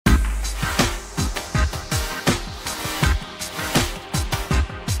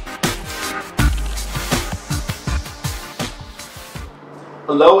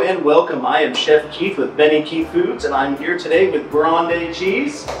Hello and welcome. I am Chef Keith with Benny Keith Foods, and I'm here today with Grande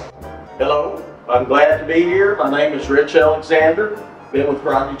Cheese. Hello, I'm glad to be here. My name is Rich Alexander. Been with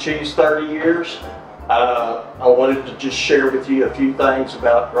Grande Cheese 30 years. I wanted to just share with you a few things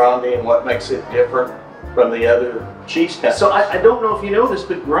about Grande and what makes it different from the other cheese companies. So I don't know if you know this,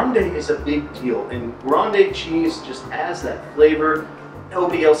 but Grande is a big deal, and Grande Cheese just has that flavor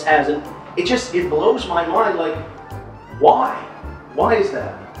nobody else has it. It blows my mind. Like, why? Why is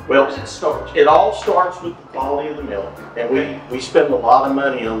that? Well, where does it start? It all starts with the quality of the milk, and we spend a lot of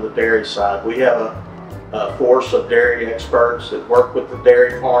money on the dairy side. We have a force of dairy experts that work with the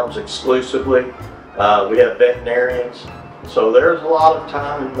dairy farms exclusively. We have veterinarians, so there's a lot of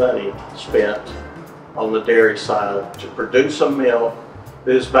time and money spent on the dairy side to produce a milk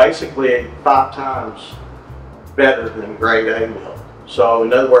that is basically 5 times better than grade A milk. So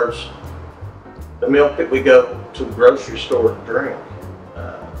in other words, the milk that we go to the grocery store to drink,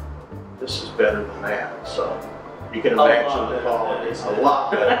 this is better than that. So you can imagine the quality is a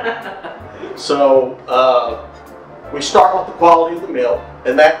lot better. So we start with the quality of the milk,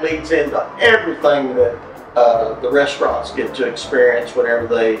 and that leads into everything that the restaurants get to experience whenever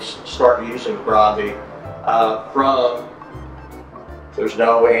they start using Grande. From there's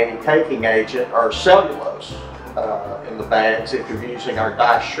no anti-caking agent or cellulose in the bags if you're using our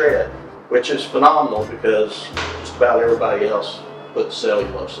die shred, which is phenomenal because just about everybody else puts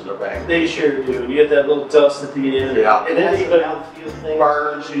cellulose in their bag. They sure do. You get that little dust at the end. Yeah, and then even mouthfeel thing.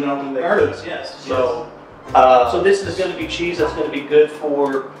 Burns, you know, when they burns. Yes. So, so this is going to be cheese that's going to be good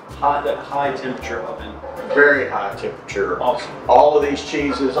for that high temperature oven. Very high temperature. Awesome. All of these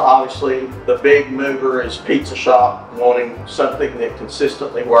cheeses, obviously, the big mover is pizza shop wanting something that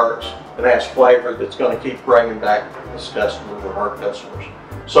consistently works and has flavor that's going to keep bringing back this customer or our customers.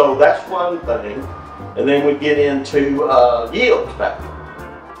 So that's one thing. And then we get into yield factor.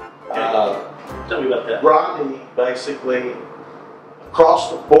 Tell me about that. Grande, basically,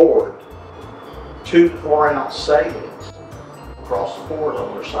 across the board, 2 to 4 ounce savings across the board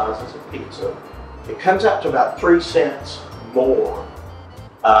on their sizes of pizza. It comes out to about 3 cents more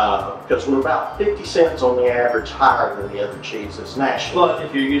because we're about 50 cents on the average higher than the other cheeses nationally. But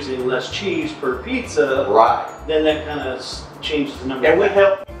if you're using less cheese per pizza, right, then that kind of changes the number. And we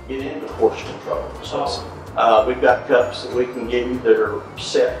help you get into portion control. So we've got cups that we can give you that are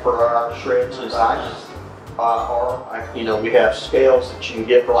set for our shreds and dice. You know, we have scales that you can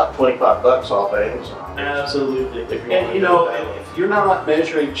get for like 25 bucks off Amazon. Absolutely. And you know, if you're not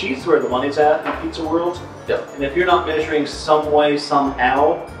measuring, cheese is where the money's at in the pizza world. Yep. And if you're not measuring some way,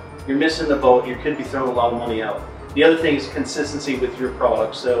 somehow, you're missing the boat. You could be throwing a lot of money out. The other thing is consistency with your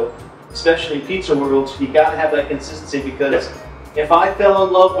product. So, especially in pizza world, you got to have that consistency because if I fell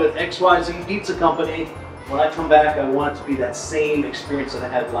in love with XYZ Pizza Company, when I come back, I want it to be that same experience that I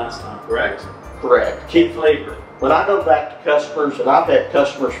had last time. Correct? Correct. Keep flavor. When I go back to customers, and I've had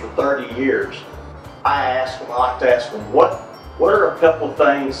customers for 30 years, I like to ask them, what are a couple of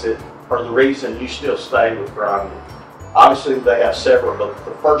things that are the reason you still stay with Grande? Obviously, they have several, but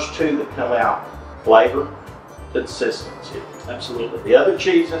the first 2 that come out, flavor, consistency. Absolutely. The other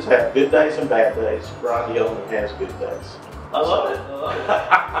cheeses have good days and bad days. Grande only has good days. I love it. I love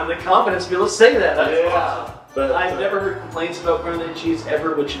it. And the confidence to be able to say that. That's awesome. But I've never heard complaints about Grande Cheese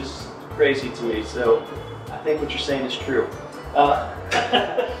ever, which is crazy to me. So I think what you're saying is true.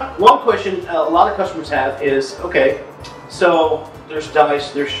 One question a lot of customers have is, okay, so there's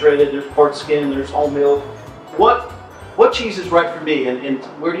diced, there's shredded, there's part skin, there's whole milk. What cheese is right for me? And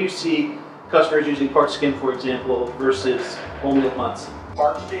where do you see customers using part skin, for example, versus whole milk mutts?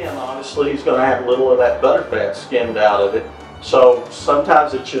 part skin, obviously, is going to have a little of that butterfat skimmed out of it. So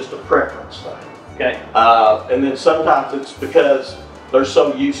sometimes it's just a preference thing. Okay. And then sometimes it's because they're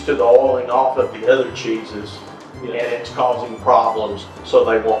so used to the oiling off of the other cheeses and it's causing problems, so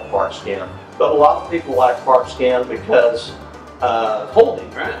they want part skin. But a lot of people like part skin because holding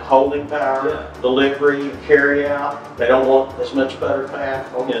power, delivery, carry out. They don't want as much butter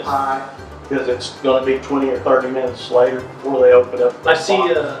fat on the pie because it's going to be 20 or 30 minutes later before they open up. I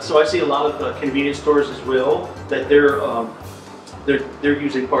see a lot of convenience stores as well that they're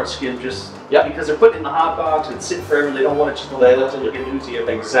using part skin just because they're putting it in the hot box and sit forever. They don't want it just to get oozy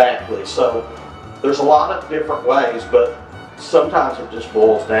everywhere. Exactly. So there's a lot of different ways, but sometimes it just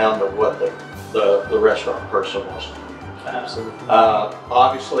boils down to what the restaurant person wants to use. Absolutely.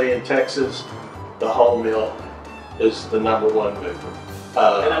 Obviously in Texas, the whole milk is the #1 mover.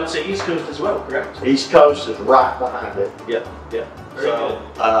 And I would say East Coast as well, correct? East Coast is right behind it. Very good.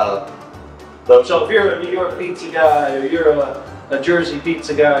 So if you're a New York pizza guy or you're a Jersey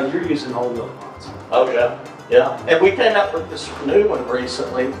pizza guy, you're using whole milk ones. Oh yeah. Yeah, and we came up with this new one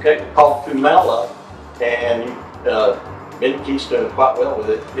recently, called Kumela, and Mickey's doing quite well with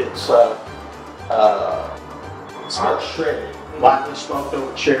it. It's our shredded, lightly smoked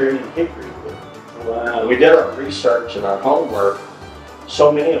over cherry and hickory wood. Wow. We did our research and our homework. So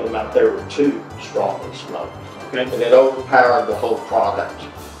many of them out there were too strongly smoked, and it overpowered the whole product,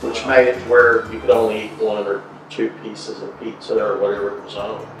 which made it where you could only eat 1 or 2 pieces of pizza or whatever it was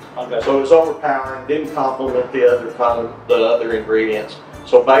on. So it was overpowering, didn't complement the other ingredients.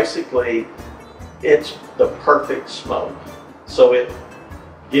 So basically, it's the perfect smoke. So it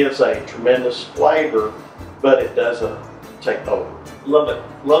gives a tremendous flavor, but it doesn't take over. Love it,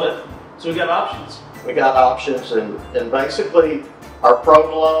 love it. So we got options. We got options, and basically our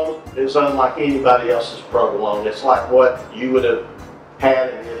provolone is unlike anybody else's provolone. It's like what you would have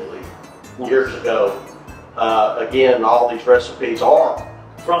had in Italy years ago. Again, all these recipes are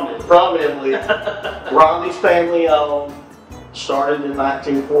from Italy. Grande's family owned, started in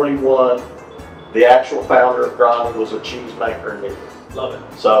 1941. The actual founder of Grande was a cheesemaker in Italy. Love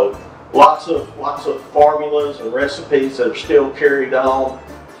it. So lots of formulas and recipes that are still carried on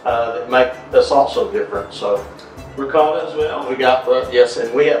that make us also different. So ricotta as well. We got yes,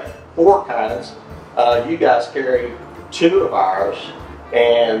 and we have 4 kinds. You guys carry 2 of ours,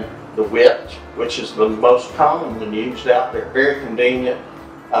 and the whipped, which is the most common one used out there. Very convenient,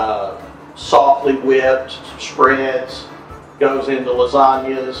 softly whipped, spreads, goes into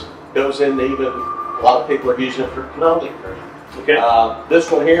lasagnas, goes into even, a lot of people are using it for cannoli cream.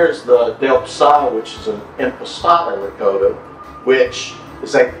 This one here is the del Pisano, which is an impastata ricotta, which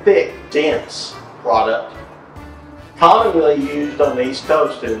is a thick, dense product, commonly used on the East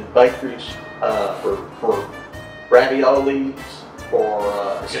Coast in bakeries for raviolis.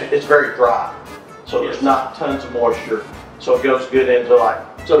 It's very dry, so there's not tons of moisture, so it goes good into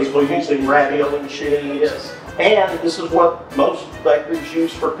people using ravioli machines. Yes. And this is what most bakeries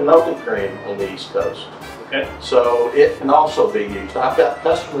use for cannoli cream on the East Coast. So it can also be used. I've got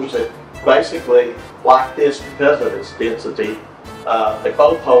customers that basically like this because of its density. They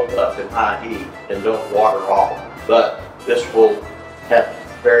both hold up in high heat and don't water off, but this will have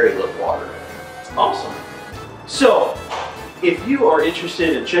very little water in it. Awesome. So, if you are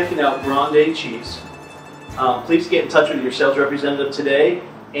interested in checking out Grande Cheese, please get in touch with your sales representative today,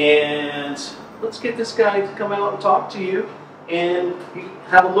 and let's get this guy to come out and talk to you, and you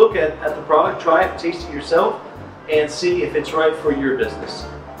have a look at the product, try it, taste it yourself, and see if it's right for your business.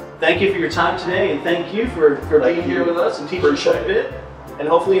 Thank you for your time today, and thank you for being here with us and teaching us a bit. And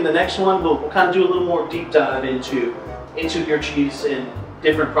hopefully in the next one, we'll kind of do a little more deep dive into your cheese and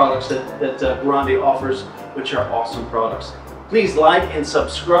different products that Grande offers, which are awesome products. Please like and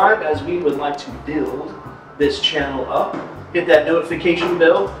subscribe, as we would like to build this channel up. Hit that notification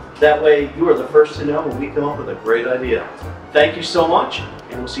bell. That way you are the first to know when we come up with a great idea. Thank you so much,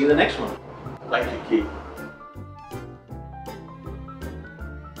 and we'll see you in the next one. Thank you, Keith.